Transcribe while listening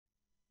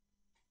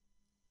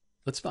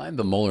Let's find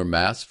the molar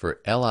mass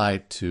for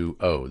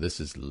Li2O. This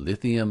is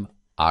lithium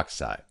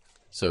oxide.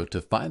 So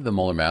to find the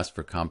molar mass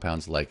for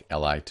compounds like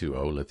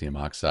Li2O, lithium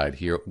oxide,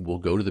 here we'll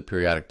go to the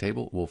periodic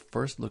table. We'll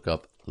first look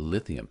up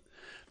lithium.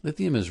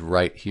 Lithium is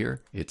right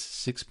here. It's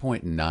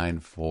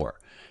 6.94.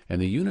 And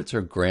the units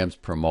are grams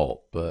per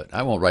mole, but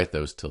I won't write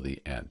those till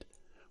the end.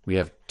 We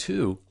have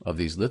 2 of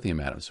these lithium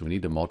atoms, so we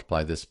need to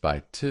multiply this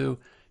by 2,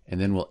 and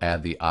then we'll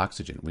add the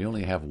oxygen. We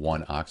only have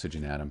 1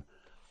 oxygen atom.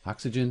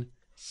 Oxygen,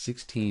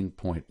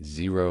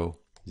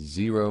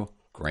 16.00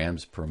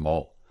 grams per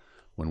mole.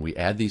 When we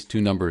add these two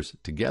numbers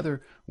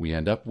together, we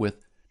end up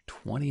with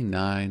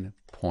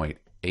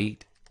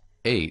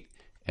 29.88,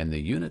 and the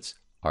units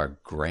are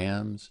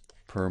grams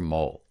per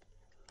mole.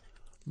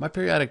 My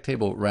periodic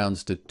table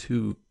rounds to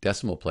 2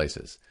 decimal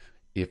places.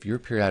 If your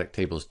periodic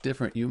table is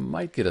different, you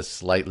might get a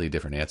slightly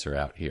different answer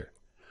out here.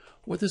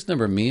 What this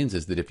number means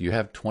is that if you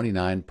have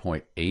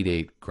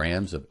 29.88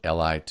 grams of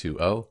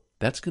Li2O,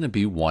 that's going to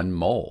be 1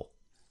 mole.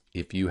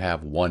 If you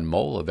have 1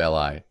 mole of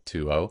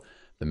Li2O,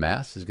 the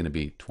mass is going to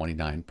be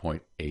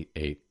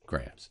 29.88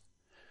 grams.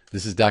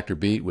 This is Dr.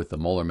 B with the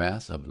molar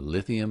mass of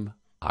lithium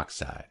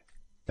oxide.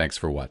 Thanks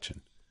for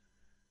watching.